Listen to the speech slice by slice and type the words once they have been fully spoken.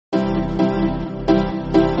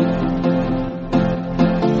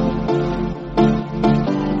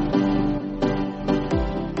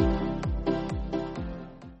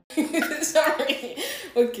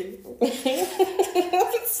Yeah.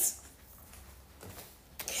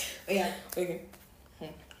 Okay.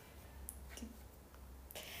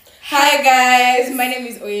 Hi guys, my name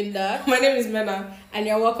is Oyinda. My name is Mena. And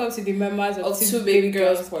you're welcome to the members of Two Baby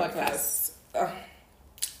Girls podcast.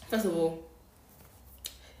 First of all,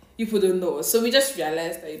 you people don't know us, so we just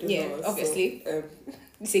realized that you don't know us. Obviously. So,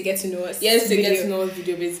 it's a get to know us. yes, to get to know us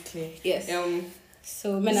video basically. Yes. this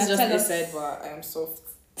So Mena, is just tell us. said, but I am soft.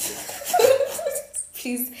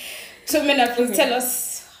 Please. So Mena, please Okay. tell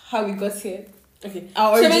us how we got here. Okay.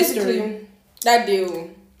 Our So origin basically, story. that day,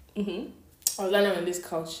 Mm-hmm. I was lying on this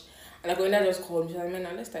couch, and Oyinda just called me. She's like,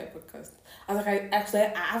 "Mena, let's start a podcast." I was like,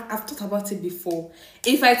 I've thought about it before.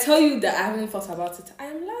 If I tell you that I haven't thought about it, I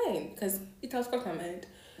am lying because it has crossed my mind.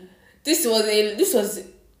 This was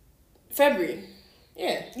February.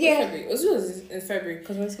 Yeah. February. It was in February.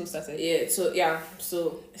 Because when school started. Yeah.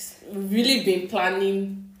 So we've really been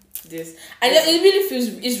planning this, and it really feels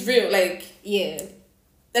it's real. Like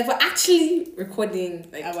like we're actually recording.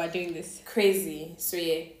 Like and we're doing this. crazy. So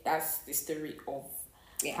yeah, that's the story of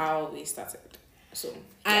how we started. So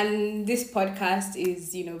and this podcast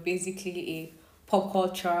is, basically a pop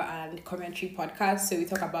culture and commentary podcast. So we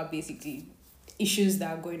talk about basically issues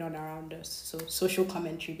that are going on around us. So social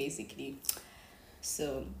commentary basically.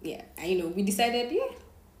 So yeah, and we decided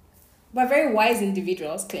we're very wise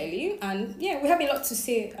individuals clearly, and we have a lot to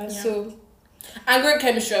say, and so and great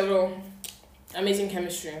chemistry as well. Amazing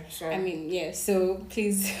chemistry. So so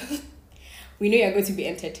please, we know you're going to be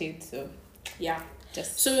entertained. So yeah.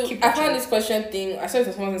 So I found this question thing. I saw it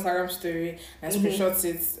on someone's Instagram story and screenshot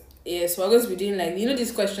it. Yeah, so we're going to be doing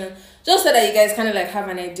this question just so that you guys kind of have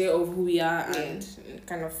an idea of who we are and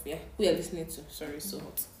kind of who you're listening to. Sorry, it's so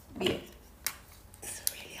hot. Yeah, it's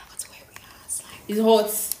really hot where we are. It's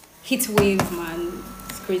hot. Heat wave, man.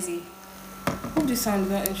 It's crazy. Hope this sound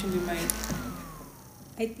is not entering the mic.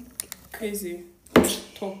 I think crazy.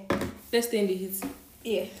 Top. Let's stay in the heat.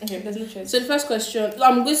 Yeah. Okay. There's no choice. So the first question,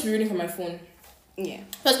 I'm going to be reading from my phone. Yeah.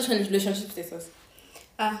 First question is relationship status.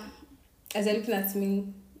 As you're looking at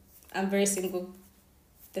me, I'm very single.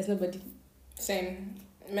 There's nobody. Same.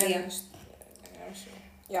 Men. Yeah.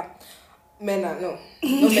 Yeah. Men are no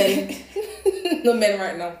men. No men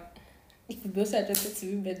right now. If we both are attracted to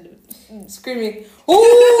women, Screaming.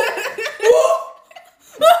 Ooh!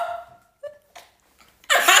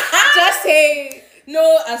 just say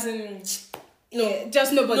no, as in no. Yeah,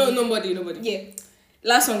 just nobody. No, nobody. Yeah.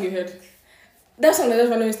 Last song you heard. That song that just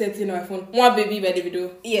randomly started in my phone. One Baby by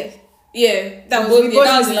Davido. Yeah. Yeah. That was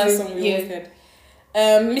the last song we always heard.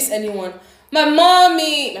 Miss Anyone. My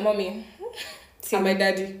mommy. And my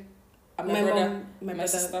daddy. And my brother. Mom, my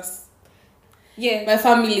sisters. Yeah. My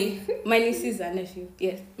family. My nieces and nephew.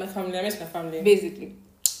 Yeah. My family. I miss my family. Basically.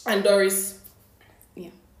 And Doris. Yeah.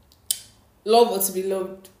 Love or to be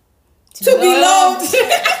loved? To be loved.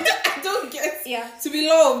 I don't get. Yeah. To be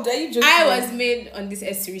loved. Are you joking? I was made on this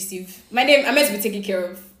earth to receive. My name, I'm meant to be taken care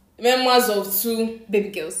of. Members of two baby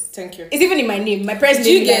girls. Thank you. It's even in my name. My parents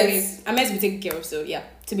Do you name get me that way. I'm meant to be taken care of. So yeah,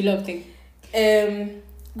 to be loved thing.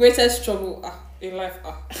 Greatest trouble in life.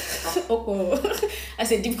 Oh,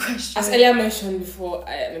 that's a deep question. As earlier mentioned before,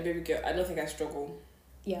 I'm a baby girl. I don't think I struggle.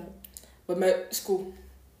 Yeah. But my school.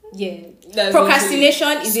 Yeah. That's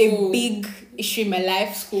Procrastination is school. a big issue in my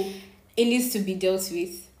life. School. It needs to be dealt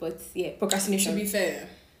with. But yeah, procrastination. To be fair,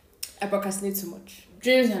 I procrastinate too much.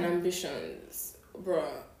 dreams and ambitions, bruh.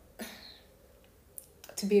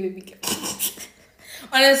 To be a baby girl.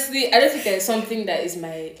 Honestly, I don't think there's something that is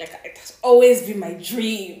it has always been my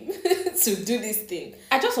dream to do this thing.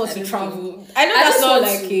 I just want to don't travel. I know that's just not want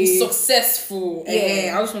like to a be successful.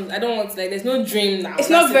 Yeah. I don't want there's no dream now. It's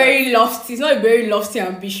not very lofty. It's not a very lofty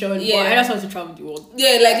ambition. Yeah. But I just want to travel the world.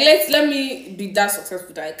 Yeah, let me be that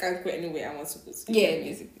successful that I can't go anywhere I want to go to. Yeah,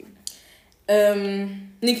 basically.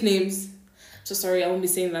 Nicknames. So sorry, I won't be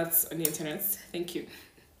saying that on the internet. Thank you.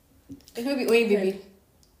 It could be Oyin baby.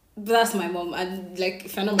 But that's my mom, and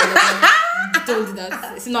if you're not my mom, don't do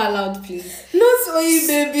that. It's not allowed, please. Not Oyin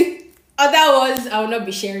baby. Other ones I will not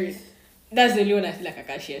be sharing. That's the only one I feel like I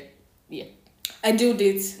can share. Yeah. Ideal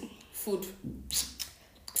date. Food.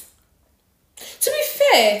 To be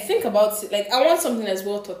fair, think about it. I want something that's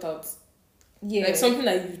well thought out. Yeah. Something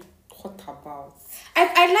that you thought about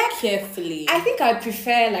I like carefully. I think I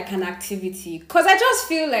prefer an activity, because I just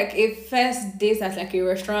feel like a first date at a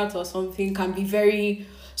restaurant or something can be very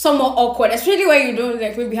somewhat awkward, especially when you don't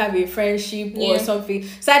maybe have a friendship or something.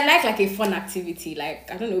 So I'd like a fun activity, I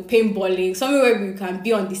don't know, paintballing, something where we can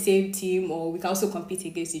be on the same team or we can also compete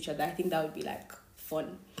against each other. I think that would be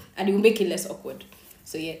fun, and it will make it less awkward.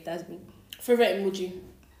 So yeah, that's me. Favorite emoji?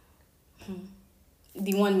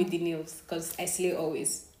 The one with the nails, because I slay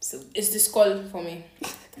always. So It's the skull for me.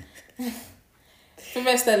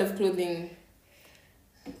 Favorite style of clothing?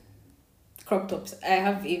 crop tops. I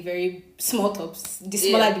have a very small tops. The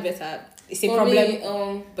smaller Yeah. the better. It's a For problem.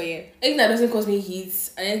 me, But yeah. anything that doesn't cause me heat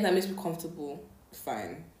and anything that makes me comfortable,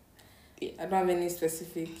 fine. Yeah. I don't have any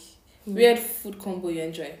specific weird food combo you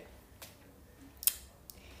enjoy.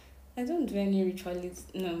 I don't do any rituals.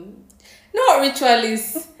 No. Not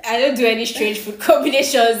ritualist. I don't do any strange food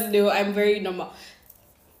combinations. No, I'm very normal.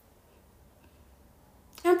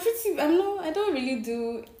 I don't really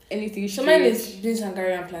do anything So strange. mine is beans and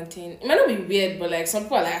curry and plantain. It might not be weird, but like some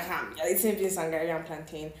people are like, you're eating beans and curry and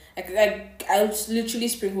plantain. Like I'll literally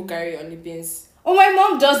sprinkle curry on the beans. Oh, my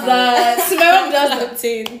mom does that. My mom does that.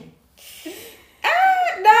 plantain.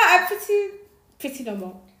 No, I'm pretty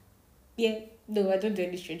normal. Yeah. No, I don't do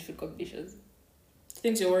any strange food combinations.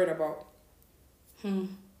 Things you're worried about. What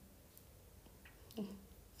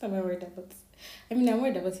am I worried about? I mean, I'm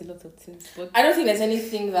worried about a lot of things, but I don't think there's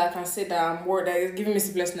anything that I can say that I'm worried that is giving me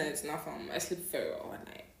sleepless nights. Now, I sleep very well at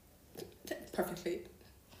night. Perfectly.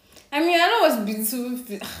 I mean, I know what's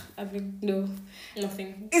big. I mean, no.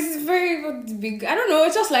 Nothing. It's very big. I don't know.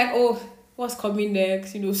 It's just like, oh, what's coming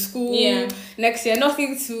next? You know, school. Yeah. Next year.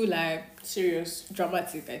 Nothing too like Serious.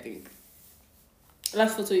 dramatic, I think.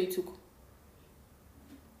 Last photo you took.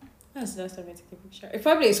 That's the last time I took a picture. It's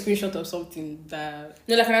probably a screenshot of something that.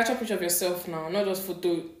 No, like an actual picture of yourself now, not just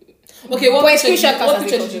photo. Okay, what But a picture, screenshot counts as a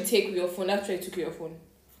did photo. you take with your phone? That picture you took with your phone.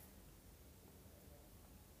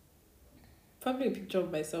 Probably a picture of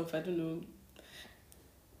myself. I don't know.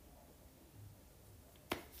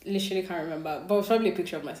 Literally can't remember. But probably a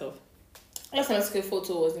picture of myself. Last time I took a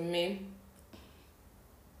photo was in May.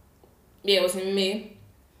 Yeah, it was in May.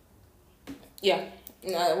 Yeah.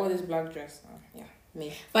 I wore this black dress. Yeah,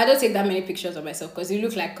 May. But I don't take that many pictures of myself because it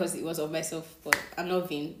looked like it was of myself. But I'm not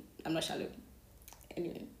vain. I'm not shallow.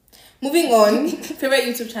 Anyway. Moving on. Favorite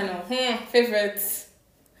YouTube channel? Favorite.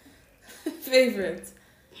 Favorite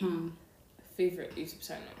YouTube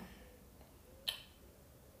channel.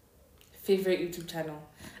 Favorite YouTube channel.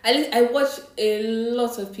 I watch a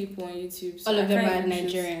lot of people on YouTube. So All of them I are can't even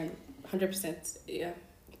choose. Nigerian. 100%. Yeah.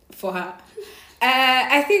 For her.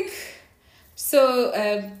 I think... So,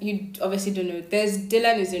 you obviously don't know. There's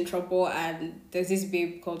Dylan is in Trouble and there's this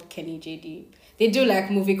babe called Kenny JD. They do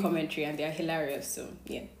like movie commentary and they're hilarious. So,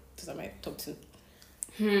 yeah. Those are my top two.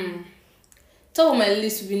 Top of my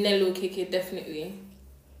list would be Nello KK, definitely.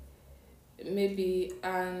 Maybe,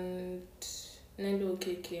 and Nello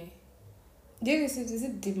KK. Is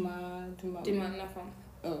it Dima? Dima Nafam.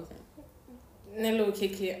 Oh, okay. Nello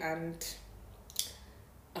KK and...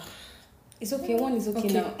 It's okay. One is okay,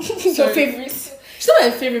 Okay. now. Your Sorry. favorite. She's not my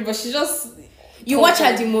favorite, but she just... You watch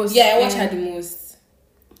her the most. Yeah, I watch her the most.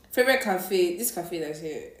 Favorite cafe, this cafe that's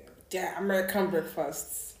here, their American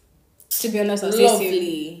breakfasts. To be honest, I was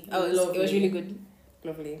lovely. Lovely. It was really good.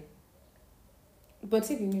 Lovely. But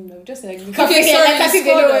say the name though, just like the Okay, cafe. sorry, Like, I think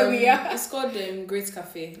they know where we are. it's called Great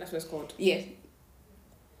Cafe. That's what it's called. Yeah.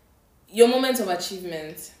 Your moment of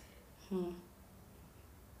achievement.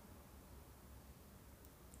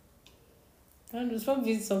 And it's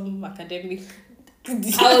probably some academic.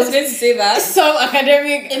 I was going to say that. Some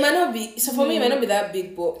academic. It might not be, so for me, it might not be that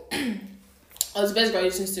big, but I was the best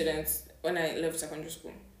graduating student when I left secondary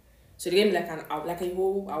school. So they gave me like a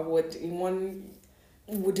whole award in one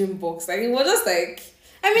wooden box. Like, it was just like...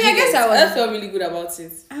 I mean, I guess I felt really good about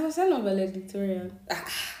it. I was an valedictorian.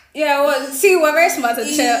 Yeah, I was. See, we're very smart at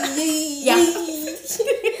yeah.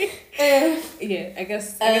 Yeah, I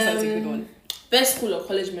guess that's a good one. Best school or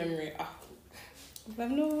college memory? I've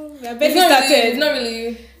barely started. It's not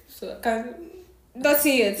really. So I can't.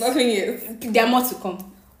 Nothing yet. Nothing yet. There are more to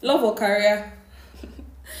come. Love or career?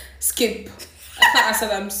 Skip. I can't answer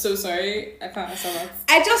that. I'm so sorry. I can't answer that.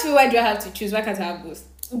 I just feel, why do I have to choose? Why can't I have both?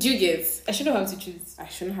 Do you get? I shouldn't have to choose. I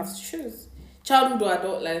shouldn't have to choose. Childhood or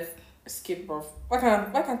adult life? Skip, bro. Why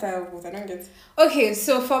can't I have both? I don't get. Okay,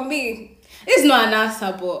 so for me, it's not an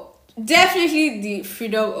answer, but definitely the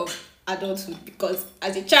freedom of adulthood, because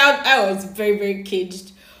as a child I was very, very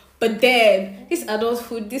caged. But then this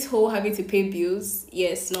adulthood, this whole having to pay bills,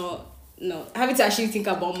 yes, no, having to actually think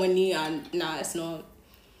about money, and it's not.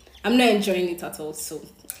 I'm not enjoying it at all. So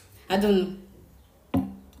I don't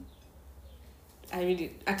know.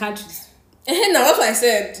 I can't choose. No, that's what I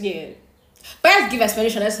said. Yeah, but I have to give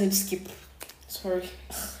explanation. Let's skip. Sorry.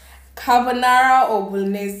 Carbonara or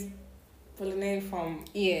bolognese? Bolognese from...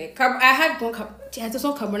 Yeah, I had one. There's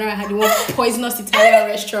one carbonara. I had in one poisonous Italian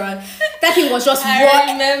restaurant. That thing was just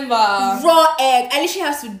I remember. Raw egg. I literally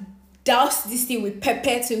had to douse this thing with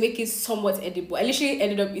pepper to make it somewhat edible. I literally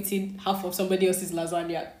ended up eating half of somebody else's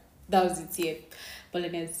lasagna. That was it. Yeah,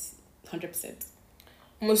 Bolognese, 100%.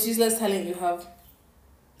 Most useless talent you have.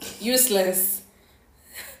 Useless.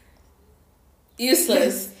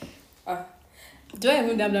 Useless. Do I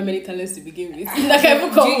even have that many talents to begin with? Like I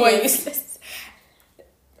even call one useless.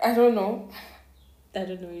 I don't know. I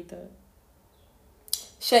don't know either.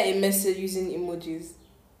 Share a message using emojis.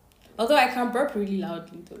 Although I can burp really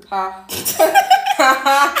loudly though. Ha.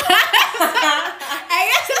 I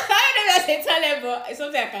guess I don't know if that's a talent, but it's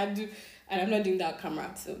something I can do. And I'm not doing that on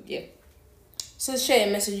camera, so yeah. So share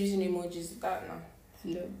a message using emojis. That no.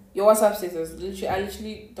 No. Your WhatsApp status. Literally, I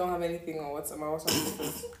literally don't have anything on WhatsApp. My WhatsApp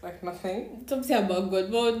status. Like nothing. Something about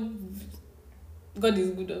God, but God is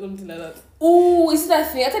good or something like that. Ooh, is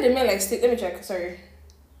that thing? I thought they meant like state. Let me check. Sorry.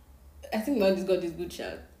 I think God is good,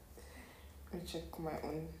 child. Let me check my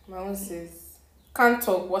own. My own says can't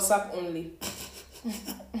talk. WhatsApp only.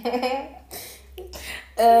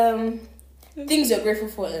 Things you're grateful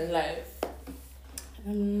for in life.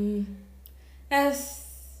 As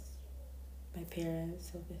my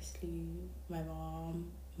parents, obviously, my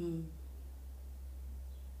mom,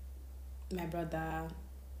 my brother.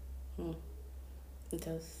 What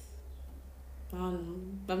else?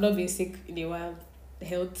 I've not been sick in a while.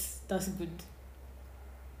 Health, that's good.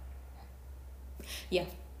 Yeah,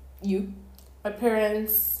 you. My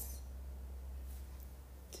parents.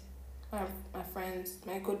 My friends.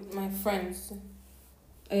 My friends.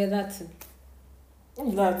 Oh yeah, that too.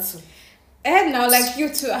 That too. And now, like you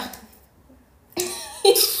two.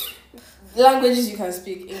 Languages you can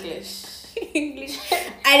speak English. English.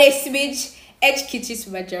 And a smidge edge kitchis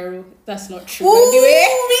majaro. That's not true, by the way.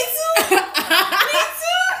 Me too.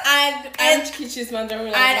 And Edge kitchens Mandarin.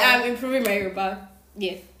 and I'm improving my Yoruba.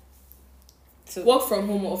 Yeah. So work from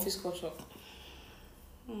home or office culture.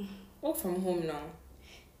 Work from home now.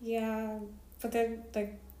 yeah, but then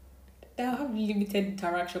like they'll have limited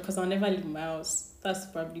interaction because I'll never leave my house. That's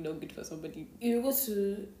probably not good for somebody. You go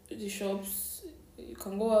to the shops. You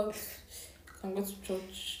can go out. You can go to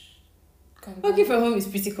church. Working from home is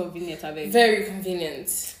pretty convenient, I bet. Very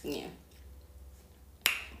convenient. Yeah.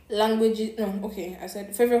 Languages. No, okay. I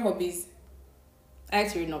said favorite hobbies. I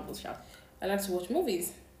like to read novels, sure. I like to watch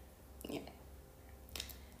movies. Yeah.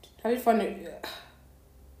 Have you found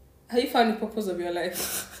the purpose of your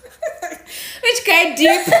life? Which kind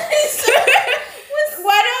deep?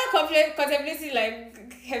 Why don't contemplating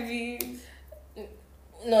like heavy?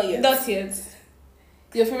 Not yet. Not yet.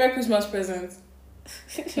 Your favorite Christmas present?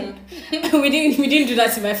 we didn't do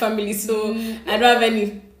that in my family, so I don't have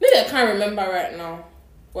any. Maybe I can't remember right now.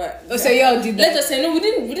 What? Oh, so y'all did that? Let's just say no. We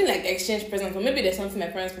didn't like exchange presents, or maybe there's something my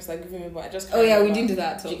parents must like giving me, but I just. Can't Oh yeah, remember. we didn't do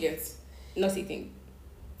that. So. Do you get? Not a thing.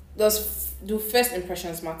 Do first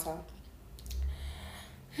impressions matter?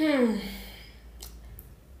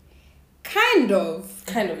 Kind of.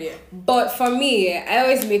 Yeah. But for me, I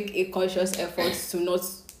always make a conscious effort to not,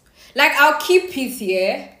 like, I'll keep it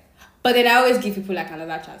here, but then I always give people like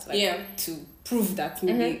another chance, like, Yeah. to prove that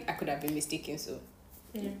maybe I could have been mistaken. So,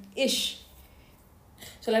 ish.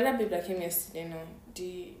 So like that babe that came yesterday, now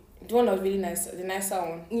the one that was really nice, the nicer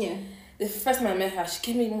one. Yeah. The first time I met her, she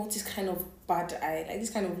gave me more this kind of bad eye, like this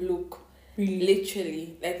kind of look. Really?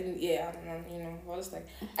 Literally, like yeah, I don't know, you know. I was like,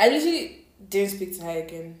 I literally didn't speak to her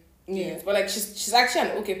again. Yeah. But like she's actually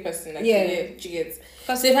an okay person. Like Yeah. She gets.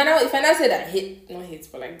 So if I now say that not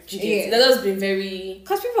hate, but like she gets, that has been very.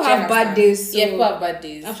 Because people have bad days. So yeah, people have bad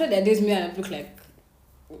days. I'm sure there are days me and I look like,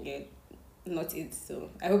 not it. So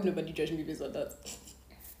I hope nobody judge me based on that.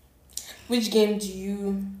 Which game do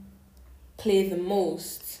you play the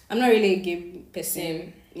most? I'm not really a game person.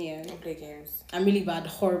 Same. Yeah. I don't play games. I'm really bad,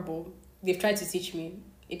 horrible. They've tried to teach me.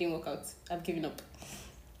 It didn't work out. I've given up.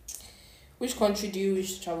 Which country do you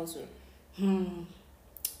wish to travel to? On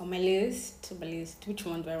my list, which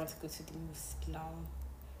one do I want to go to the most now?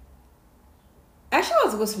 I actually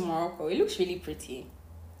want to go to Morocco. It looks really pretty.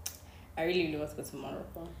 I really want to go to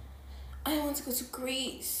Morocco. I want to go to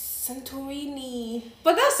Greece. Santorini.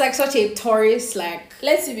 But that's like such a tourist, like...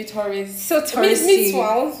 Let's see, be tourist. So touristy. Me too.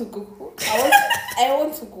 I want to go. I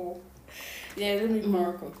want to go. Yeah, let me go.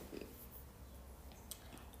 Morocco.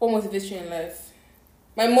 What motivates you in life?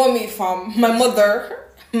 My mommy farm. My mother.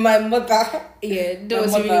 Yeah, that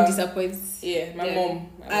was really disappointing. Yeah, my mom.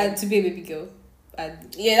 To be a baby girl.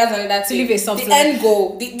 Yeah, that's another thing. To live a soft life. The end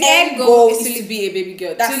goal. The end goal is to be a baby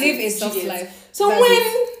girl. That's to live a soft life. So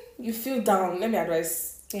when you feel down, let me advise.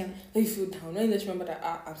 Yeah. When you feel down, when you just remember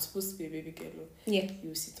that I'm supposed to be a baby girl. Yeah. You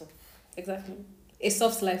will sit up. Exactly. A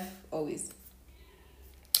soft life, always.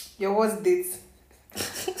 Your worst date.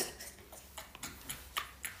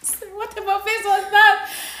 What about face was that?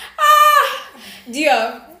 Do you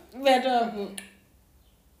have?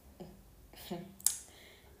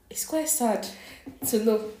 It's quite sad to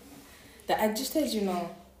know that I just told you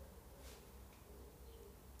now.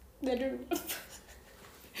 I don't know.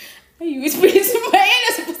 Are you whispering to my ear?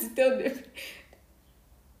 You're supposed to tell them.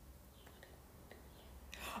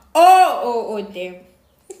 Oh, damn.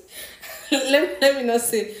 let me not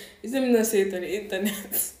say. Let me not say it on the internet.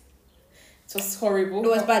 It was horrible. It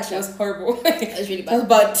was bad. It was horrible. It was really bad. It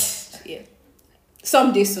was bad. Yeah.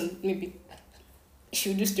 Someday soon, maybe.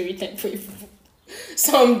 She'll do story time for you.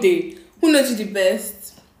 Someday. Who knows you the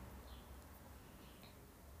best?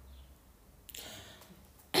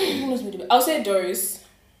 Who knows me the best? I'll say Doris.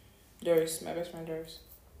 Doris, my best friend Doris.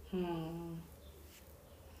 I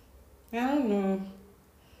don't know.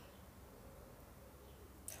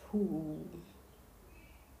 Who?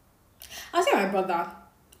 I'll say my brother.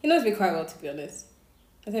 He knows me quite well, to be honest.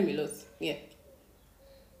 I say me loads. Yeah.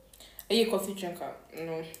 Are you a coffee drinker?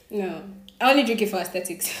 No. I only drink it for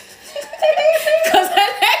aesthetics. Because I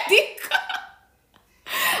like it.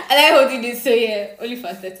 I like holding it, so yeah, only for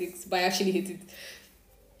aesthetics, but I actually hate it.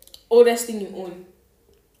 Oldest thing you own?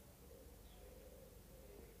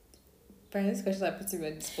 Parents' questions are putting me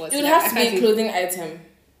on the spot. It would have to be a clothing item.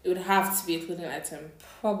 It would have to be a clothing item.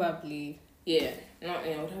 Probably. Yeah. Not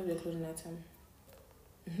yeah, it would have to be a clothing item.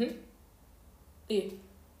 Yeah.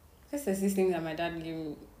 There's this thing that my dad gave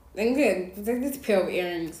me. Like this pair of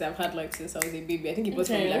earrings I've had like since I was a baby. I think he bought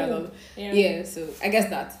for me like around. Yeah, so I guess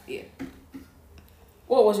that. Yeah.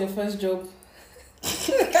 What was your first job?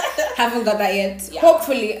 Haven't got that yet. Yeah.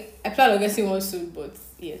 Hopefully, I plan on getting one soon, but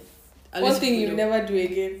yeah. One thing you never do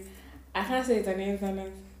again. I can't say it on the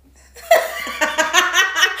internet.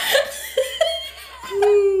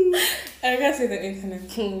 I can't say it on the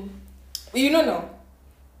internet. You know now.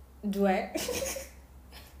 Do I?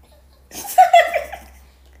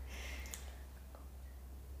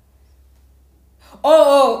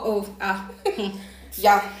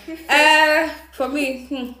 Yeah. For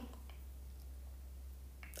me,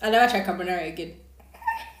 I'll never try carbonara again.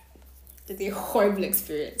 It's a horrible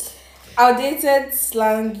experience. Outdated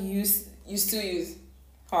slang you still use.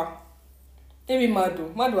 Maybe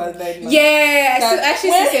Madu. Madu was like Madu. Yeah, I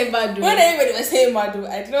actually say Madu. When everybody was saying Madu,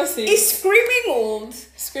 I did not say. It's screaming old.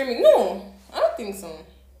 Screaming? No, I don't think so.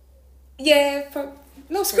 Yeah,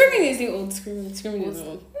 no, screaming is the old. Screaming is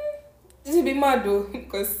old. This will be Madu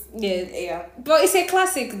because yeah. But it's a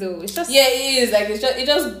classic though. It's just it is like it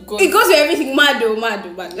just goes. It goes with everything. Madu.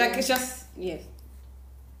 Like it's just yeah.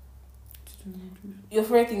 Your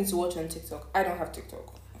favorite thing to watch on TikTok? I don't have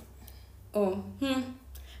TikTok.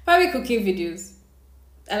 Probably cooking videos.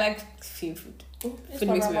 I like food. Food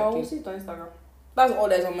makes me happy. See it on Instagram. That's all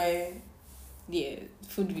that's on my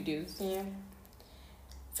food videos. Yeah.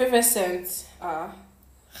 Favorite scent?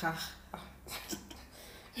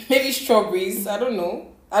 Maybe strawberries. I don't know.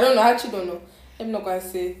 I actually don't know. I'm not gonna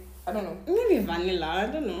say. I don't know. Maybe vanilla. I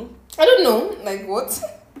don't know. Like what?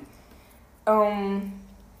 I'm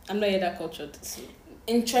not yet that cultured. So.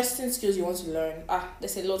 Interesting skills you want to learn.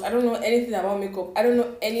 There's a lot. I don't know anything about makeup. I don't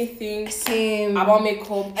know anything about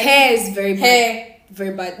makeup. Hair is very bad.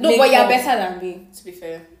 Very bad. No, makeup. But you're better than me. To be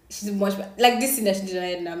fair, she's much better. Like this thing that she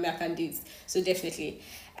did now, I can do it. So definitely.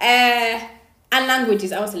 And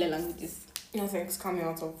languages. I want to learn languages. No thanks. Coming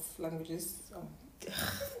out of languages.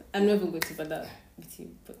 I'm not even going to bother with you,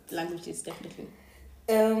 but languages definitely.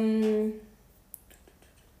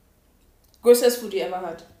 Grossest food you ever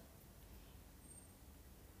had?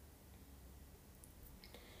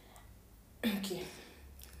 Okay.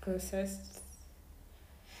 Grossest.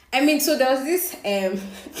 I mean, so there was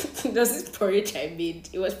this porridge I made.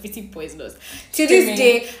 It was pretty poisonous. To this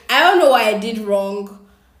day, I don't know what I did wrong.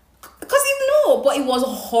 But it was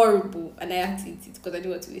horrible, and I had to eat it because I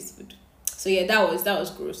didn't want to waste food. So yeah, that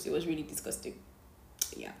was gross. It was really disgusting.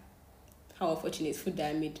 Yeah. How unfortunate. Food that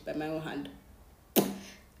I made by my own hand.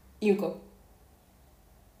 You go.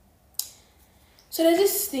 So there's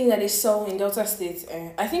this thing that they sell in Delta State.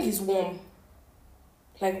 I think it's worm.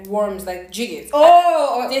 Like worms, like jiggets.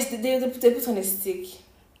 They put on a stick.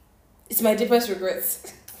 It's my deepest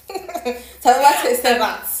regrets. So I tasted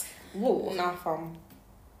that. Whoa. Nah, fam.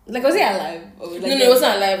 Like, was it alive? Or like no, it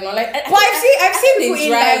wasn't alive. No, like I've seen people in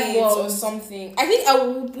live or something. I think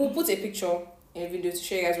we'll put a picture in a video to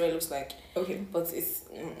show you guys what it looks like. Okay, but it's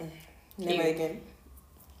never again.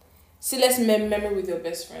 Silliest memory with your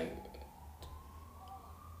best friend.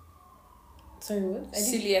 Sorry, what?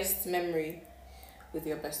 Silliest memory with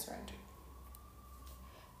your best friend.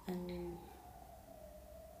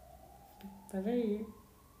 They're very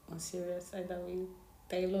unserious either way.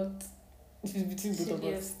 They're a lot. This is between both of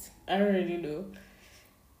us. I don't really know.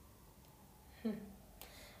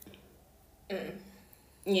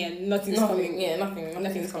 Yeah, nothing's coming. Yeah,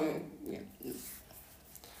 nothing's coming. Yeah.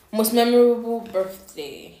 Most memorable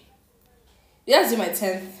birthday. Yeah, that's my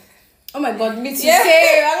 10th. Oh my god, me too. Yeah.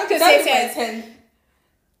 Same. I'm not gonna That's say my 10. 10th.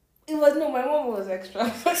 It was, no, my mom was extra.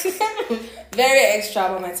 Very extra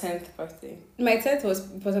about my 10th birthday. My 10th was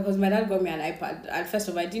because my dad got me an iPad. And first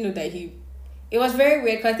of all, I didn't know that it was very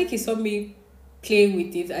weird because I think he saw me playing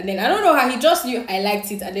with it, and then I don't know how he just knew I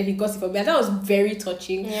liked it, and then he got it for me. And that was very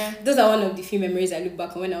touching. Yeah. Those are one of the few memories I look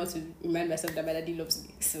back on when I want to remind myself that my daddy loves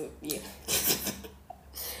me. So yeah.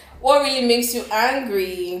 What really makes you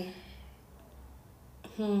angry?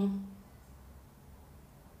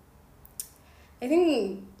 I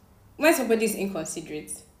think when somebody is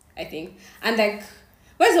inconsiderate, I think, and like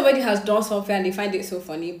when somebody has done something and they find it so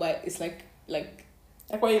funny, but it's like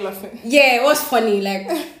Like, why are you laughing? yeah, it was funny. Like,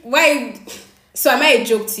 why? So am I a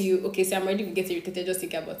joke to you? Okay, so I'm already getting irritated just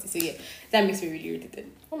thinking about it. So yeah, that makes me really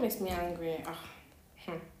irritated. What makes me angry?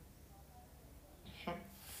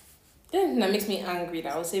 The only thing that makes me angry,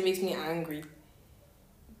 that I would say makes me angry.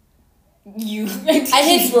 You, I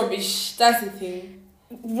hate rubbish. That's the thing.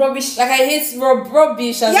 Rubbish. Like, I hate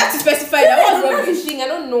rubbish. You have to specify that. What's That's rubbish? the thing. I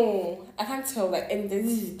don't know. I can't tell. Like, and this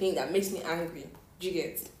is the thing that makes me angry. Do you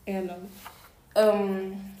get? Yeah,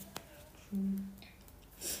 no.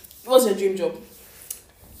 What's your dream job?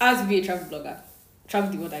 I want to be a travel blogger.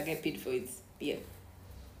 Travel the world and get paid for it. Yeah.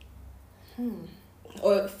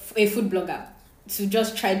 Or a food blogger. To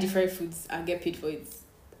just try different foods and get paid for it.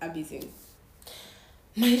 Amazing.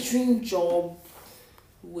 My dream job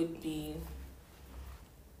would be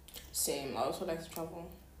same. I also like to travel.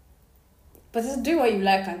 But just do what you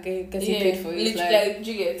like and getting paid for it. Like,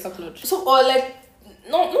 do you get? Top notch. So, or like,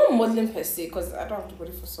 not modeling per se, because I don't have to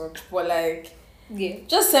body for such, but like, Yeah.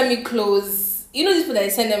 just send me clothes. You know these people that I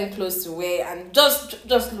send them clothes to wear and just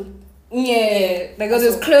look. Yeah. Like all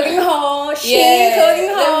So- those clothing haul, Shein Yeah, clothing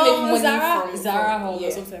let me make haul, money Zara from- haul yeah.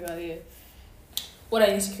 or something like that, yeah. What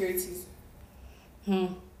are insecurities?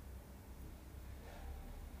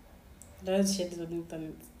 Don't share this on the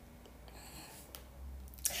internet.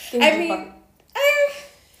 Think I deeper. mean,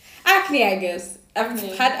 acne, I guess.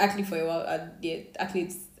 Acne. I've had acne for a while, and yeah, acne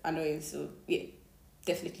is annoying, so yeah,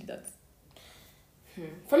 definitely that.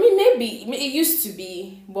 For me, maybe it used to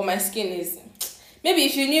be, but my skin is. Maybe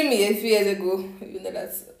if you knew me a few years ago, you know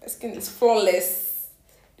that my skin is flawless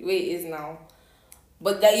the way it is now.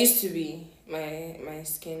 But that used to be my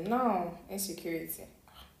skin. Now, insecurity.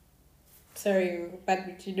 Sorry,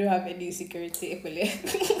 but you don't have any insecurity, Ekele.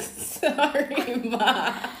 Sorry,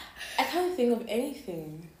 ma. I can't think of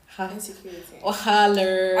anything. Insecurity. Or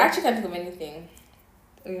holler. I actually can't think of anything.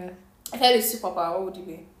 Oh, yeah. If I had a superpower, what would it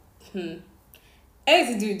be?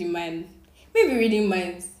 Anything to do with the mind. Maybe reading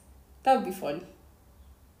minds. That would be fun.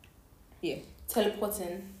 Yeah,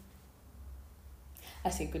 Teleporting.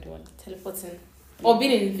 that's a good one. Teleporting. Or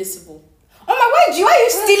being invisible. Oh my god, why are you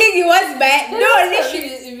stealing the words back? No, literally.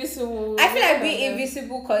 Being invisible. I feel like being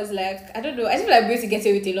invisible because, like, I don't know. I just feel like being able to get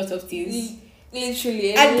away with a lot of things.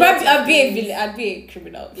 Literally. I'd be a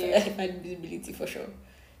criminal. Yeah. Yeah. If I had visibility for sure.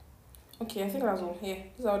 Okay, I think that's all. Yeah,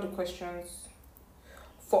 these are all the questions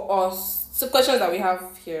for us. So questions that we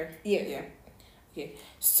have here. Yeah. Okay.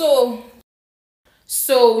 So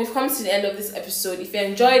we've come to the end of this episode. If you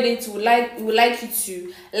enjoyed it, we would like you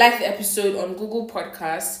to like the episode on Google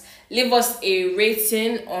Podcasts, leave us a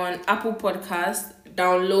rating on Apple Podcasts,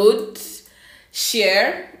 download,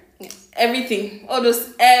 share, everything.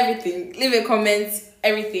 Everything. Leave a comment,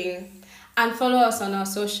 everything. And follow us on our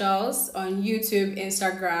socials on YouTube,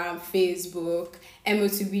 Instagram, Facebook,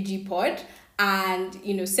 MO2BG Pod. And,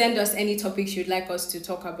 send us any topics you'd like us to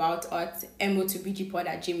talk about at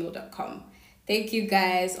mo2bgpod@gmail.com. Thank you,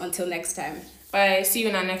 guys. Until next time. Bye. See you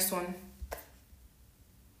in our next one.